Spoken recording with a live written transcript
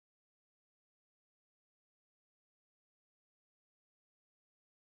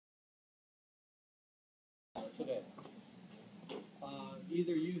today.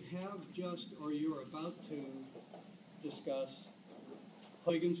 Either you have just or you're about to discuss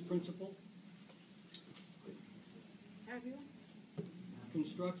Huygens principle, Have you?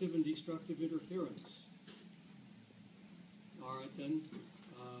 constructive and destructive interference. All right then,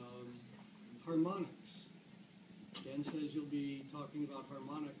 harmonics. Dan says you'll be talking about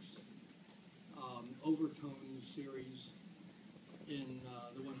harmonics overtone series in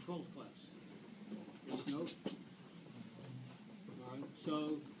the 112 class. Yes, no? All right,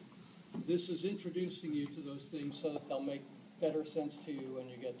 so this is introducing you to those things so that they'll make better sense to you when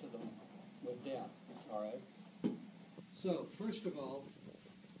you get to them with Dan. All right? So, first of all,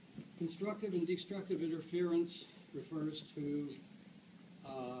 constructive and destructive interference refers to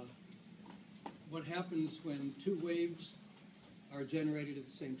what happens when two waves are generated at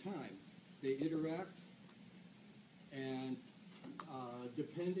the same time. They interact, and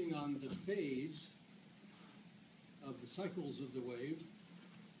depending on the phase of the cycles of the wave,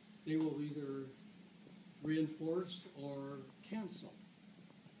 they will either reinforce or cancel,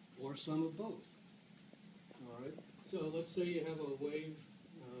 or some of both. All right? So let's say you have a wave.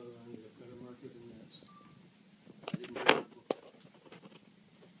 I need a better marker than this. I didn't do it.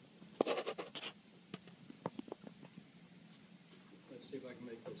 Let's see if I can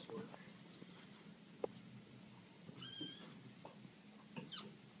make this work.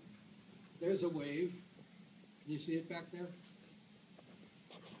 There's a wave. Can you see it back there?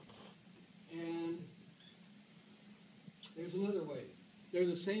 And there's another wave. They're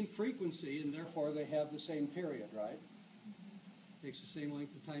the same frequency, and therefore they have the same period, right? Takes the same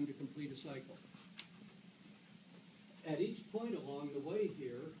length of time to complete a cycle. At each point along the way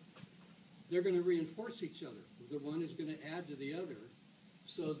here, they're going to reinforce each other. The one is going to add to the other.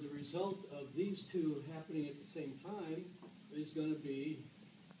 So the result of these two happening at the same time is going to be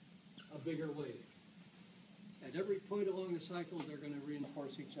a bigger wave. At every point along the cycle, they're going to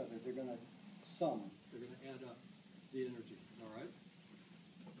reinforce each other. They're going to sum. They're going to add up the energy. All right?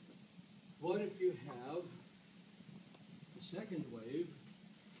 What if you have a second wave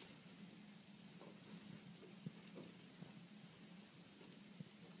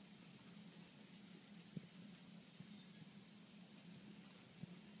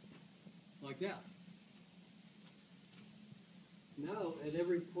like that? Now, at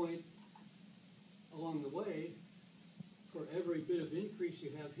every point along the way, for every bit of increase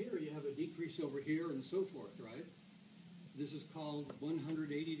you have here, you have a decrease over here and so forth, right? This is called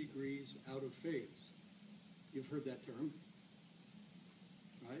 180 degrees out of phase. You've heard that term,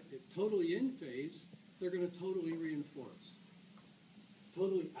 right? If totally in phase, they're going to totally reinforce.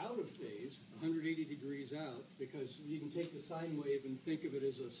 Totally out of phase, 180 degrees out, because you can take the sine wave and think of it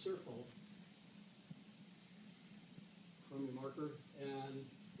as a circle from your marker, and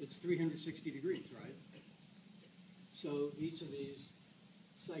it's 360 degrees, right? So each of these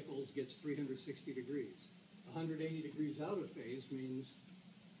cycles gets 360 degrees. 180 degrees out of phase means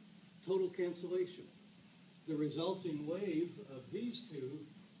total cancellation. The resulting wave of these two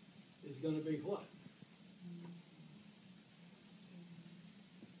is going to be what?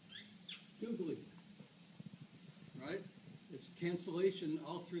 Doubly, right? It's cancellation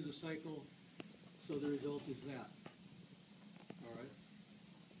all through the cycle, so the result is that. All right?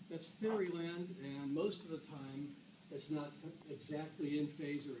 That's theory land, and most of the time, it's not exactly in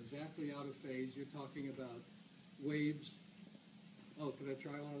phase or exactly out of phase. You're talking about waves. Oh, can I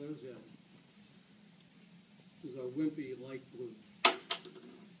try one of those? Yeah. This is a wimpy light blue.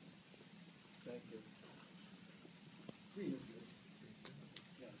 Thank you. Green is good.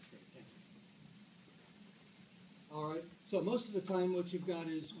 Yeah, that's great. Thank you. All right. So most of the time what you've got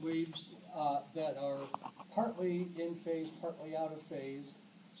is waves that are partly in phase, partly out of phase.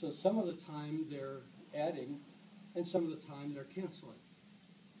 So some of the time they're adding, and some of the time they're canceling.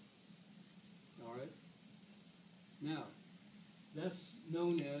 All right? Now, that's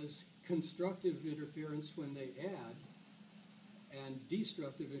known as constructive interference when they add, and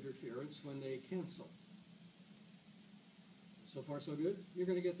destructive interference when they cancel. So far, so good? You're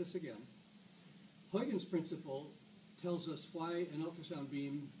going to get this again. Huygens principle tells us why an ultrasound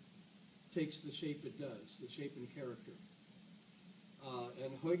beam takes the shape it does, the shape and character.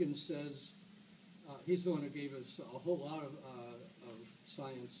 And Huygens says, he's the one who gave us a whole lot of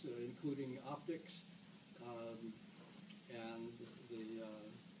science, including optics and the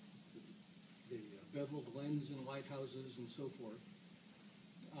beveled lens in lighthouses and so forth.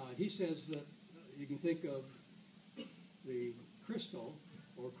 He says that you can think of the crystal,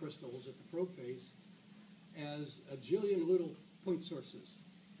 or crystals at the probe face, as a jillion little point sources.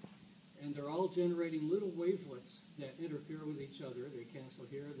 and they're all generating little wavelets that interfere with each other. They cancel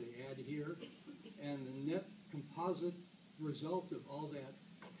here, they add here, and the net composite result of all that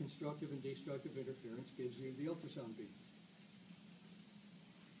constructive and destructive interference gives you the ultrasound beam,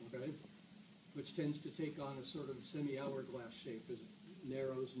 okay? Which tends to take on a sort of semi-hourglass shape as it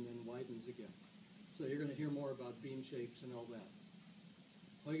narrows and then widens again. So you're going to hear more about beam shapes and all that.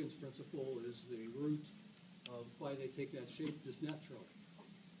 Huygens principle is the root of why they take that shape just naturally.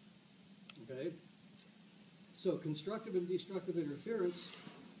 Okay? So constructive and destructive interference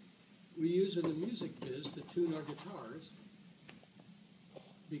we use in the music biz to tune our guitars,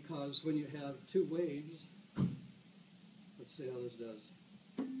 because when you have two waves, let's see how this does.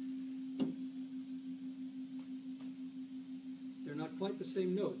 They're not quite the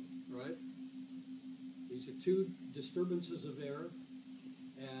same note, right? These are two disturbances of air,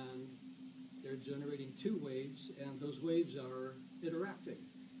 and they're generating two waves, and those waves are interacting.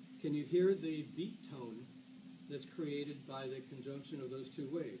 Can you hear the beat tone that's created by the conjunction of those two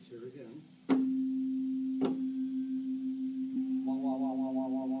waves? Here again. Wah, wah, wah, wah, wah,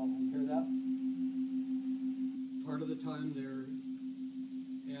 wah, wah. You hear that? Part of the time they're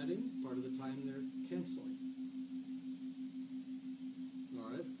adding, part of the time they're canceling. All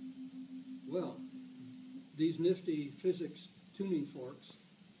right? Well, these nifty physics tuning forks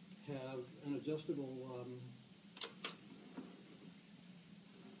have an adjustable, I'm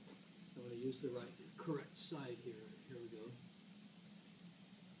going to use the correct side here. Here we go.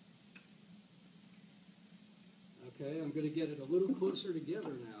 Okay, I'm going to get it a little closer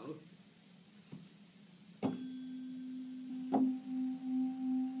together now.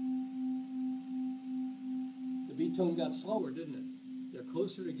 The beat tone got slower, didn't it? They're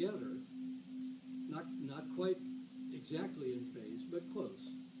closer together. Not quite exactly in phase, but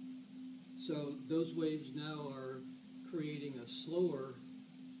close. So those waves now are creating a slower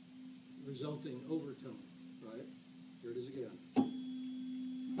resulting overtone, right? Here it is again.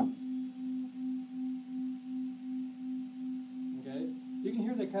 Okay? You can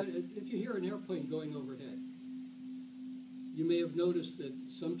hear that kind of, if you hear an airplane going overhead, you may have noticed that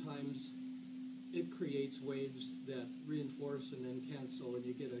sometimes it creates waves that reinforce and then cancel, and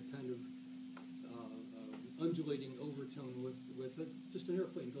you get a kind of undulating overtone with it. Just an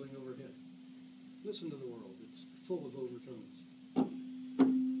airplane going overhead. Listen to the world. It's full of overtones.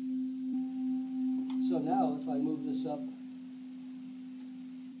 So now if I move this up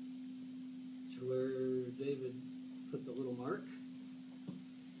to where David put the little mark,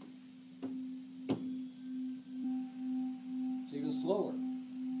 it's even slower.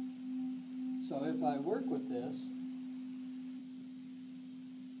 So if I work with this,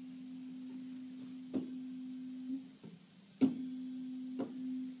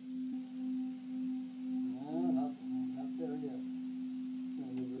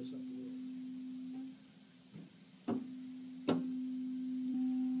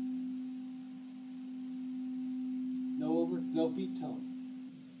 no beat tone,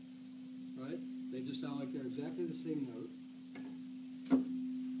 right? They just sound like they're exactly the same note.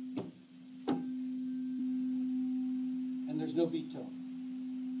 And there's no beat tone.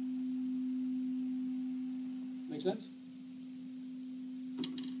 Make sense?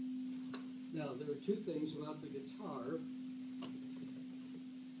 Now, there are two things about the guitar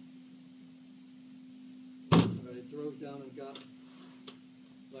that I drove down and got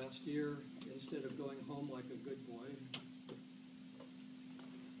last year instead of going home like a good boy.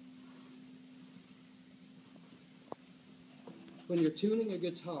 When you're tuning a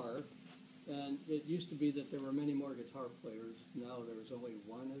guitar, and it used to be that there were many more guitar players, now there's only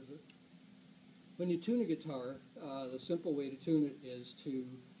one, is it? When you tune a guitar, the simple way to tune it is to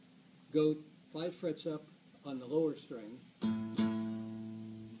go 5 frets up on the lower string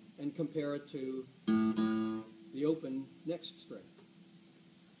and compare it to the open next string.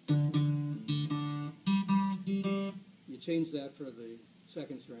 You change that for the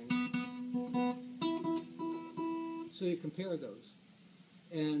second string. So you compare those.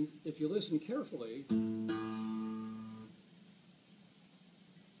 And if you listen carefully,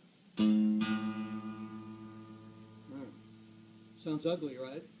 sounds ugly,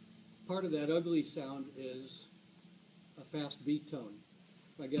 right? Part of that ugly sound is a fast beat tone.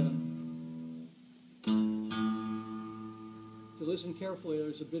 If I get a, if you listen carefully,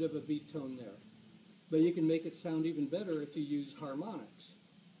 there's a bit of a beat tone there. But you can make it sound even better if you use harmonics.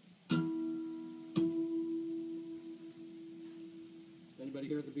 Anybody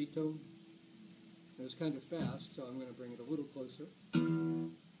hear the beat tone? It was kind of fast, so I'm going to bring it a little closer.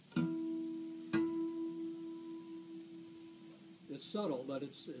 It's subtle, but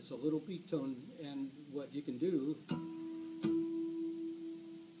it's a little beat tone, and what you can do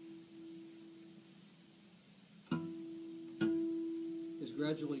chords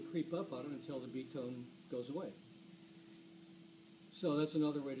gradually creep up on it until the B tone goes away. So that's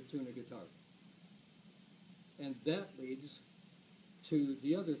another way to tune a guitar. And that leads to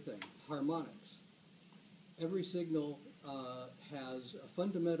the other thing, harmonics. Every signal has a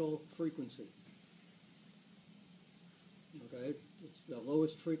fundamental frequency. Okay? It's the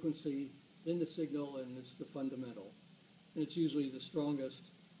lowest frequency in the signal, and it's the fundamental. And it's usually the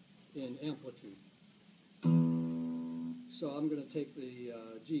strongest in amplitude. So I'm going to take the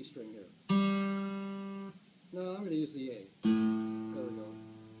G string here. No, I'm going to use the A. There we go.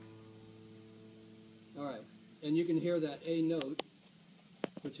 All right. And you can hear that A note,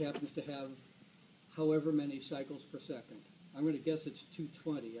 which happens to have however many cycles per second. I'm going to guess it's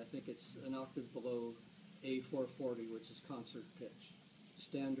 220. I think it's an octave below A440, which is concert pitch.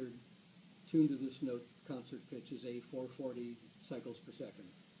 Standard tuned to this note concert pitch is A440 cycles per second.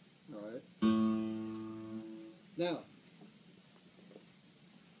 All right. Now,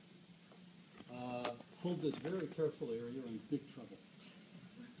 hold this very carefully or you're in big trouble.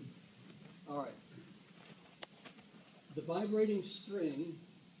 All right. The vibrating string,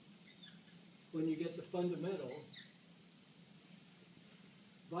 when you get the fundamental,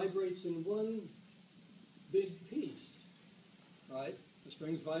 vibrates in one big piece, right? The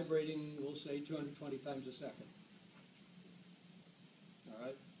string's vibrating, we'll say, 220 times a second. All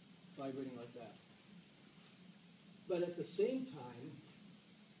right? Vibrating like that. But at the same time,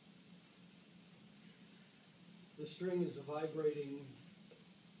 the string is vibrating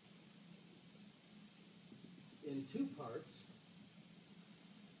in two parts,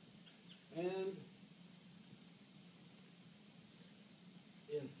 and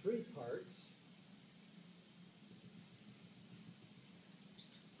in three parts,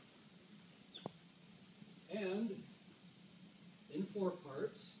 and in four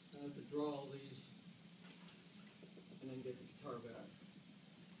parts. I have to draw all these and then get the guitar back.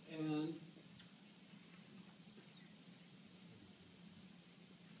 And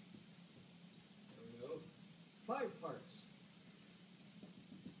there we go. 5 parts.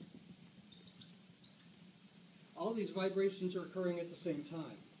 All these vibrations are occurring at the same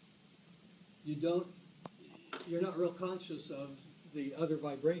time. You're not real conscious of the other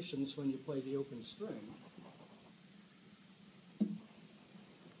vibrations when you play the open string.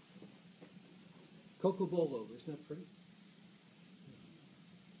 Cocobolo, isn't that pretty?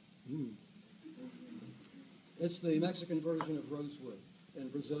 It's the Mexican version of rosewood,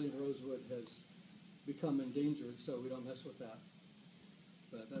 and Brazilian rosewood has become endangered, so we don't mess with that.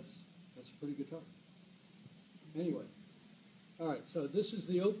 But that's a pretty guitar. Anyway, all right, so this is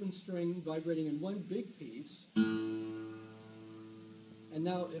the open string vibrating in one big piece. And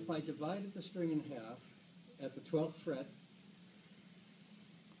now if I divided the string in half at the 12th fret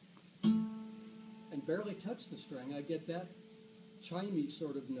and barely touch the string, I get that chimey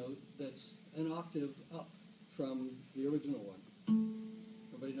sort of note that's an octave up from the original one.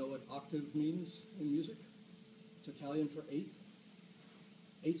 Everybody know what octave means in music? It's Italian for 8.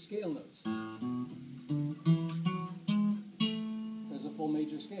 8 scale notes. There's a full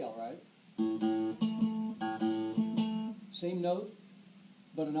major scale, right? Same note,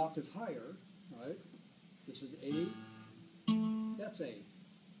 but an octave higher, right? This is A, that's A.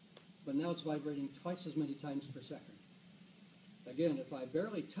 But now it's vibrating twice as many times per second. Again, if I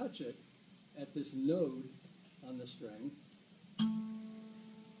barely touch it at this node on the string,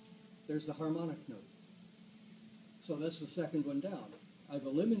 there's the harmonic note. So that's the second one down. I've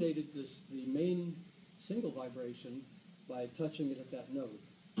eliminated the main single vibration by touching it at that node.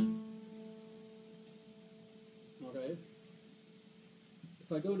 Okay?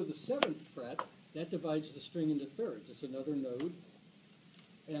 If I go to the 7th fret, that divides the string into thirds. It's another node.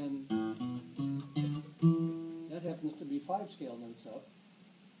 And that happens to be 5 scale notes up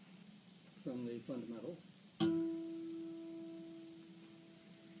from the fundamental.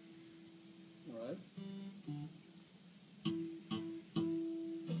 All right.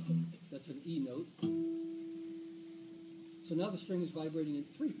 That's an E note. So now the string is vibrating in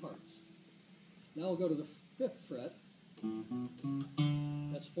 3 parts. Now I'll go to the 5th fret.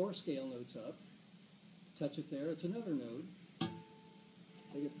 That's 4 scale notes up. Touch it there. It's another node.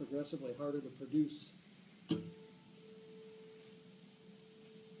 They get progressively harder to produce.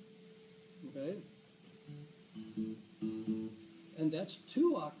 Okay? And that's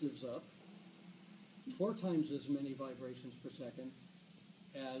 2 octaves up, 4 times as many vibrations per second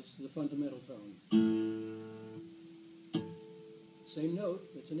as the fundamental tone. Same note,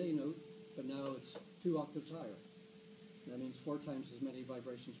 it's an A note, but now it's 2 octaves higher. That means 4 times as many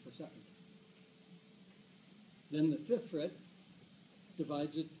vibrations per second. Then the 5th fret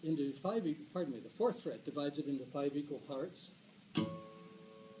divides it into the 4th fret divides it into 5 equal parts.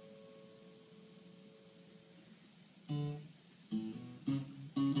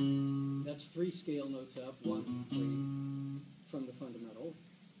 3 scale notes up, 1, 2, 3, from the fundamental.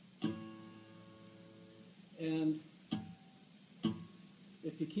 And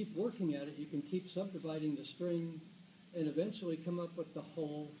if you keep working at it, you can keep subdividing the string and eventually come up with the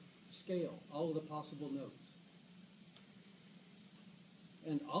whole scale, all of the possible notes.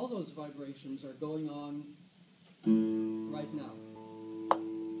 And all those vibrations are going on right now.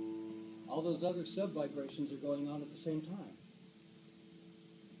 All those other sub-vibrations are going on at the same time.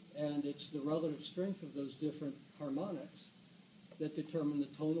 And it's the relative strength of those different harmonics that determine the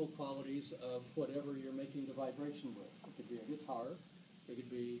tonal qualities of whatever you're making the vibration with. It could be a guitar, it could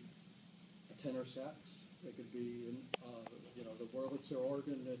be a tenor sax, it could be the Wurlitzer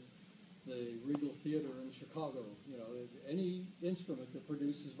organ at the Regal Theater in Chicago. Any instrument that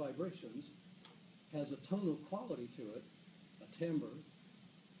produces vibrations has a tonal quality to it, a timbre,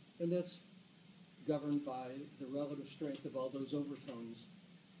 and that's governed by the relative strength of all those overtones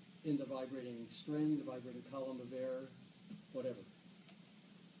in the vibrating string, the vibrating column of air, whatever.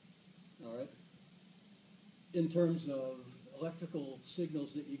 All right? In terms of electrical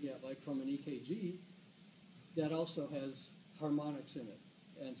signals that you get, like from an EKG, that also has harmonics in it.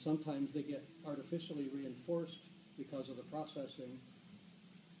 And sometimes they get artificially reinforced because of the processing,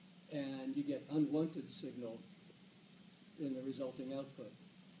 and you get unwanted signal in the resulting output.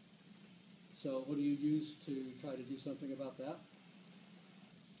 So what do you use to try to do something about that?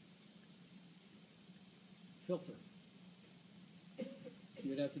 Filter.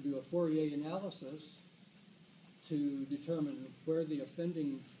 You'd have to do a Fourier analysis to determine where the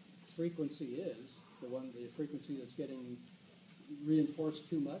offending frequency is, the frequency that's getting reinforced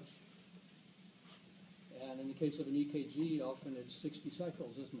too much. And in the case of an EKG, often it's 60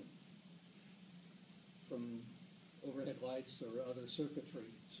 cycles, isn't it? From overhead lights or other circuitry,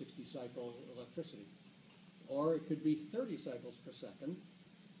 60 cycle electricity. Or it could be 30 cycles per second,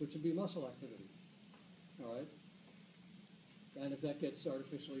 which would be muscle activity. All right? And if that gets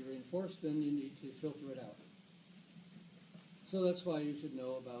artificially reinforced, then you need to filter it out. So that's why you should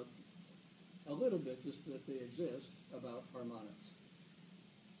know about a little bit, just that they exist, about harmonics.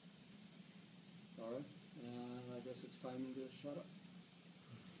 All right? And I guess it's time to shut up.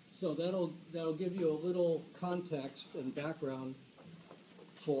 So that'll give you a little context and background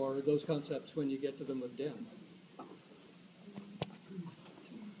for those concepts when you get to them with Den.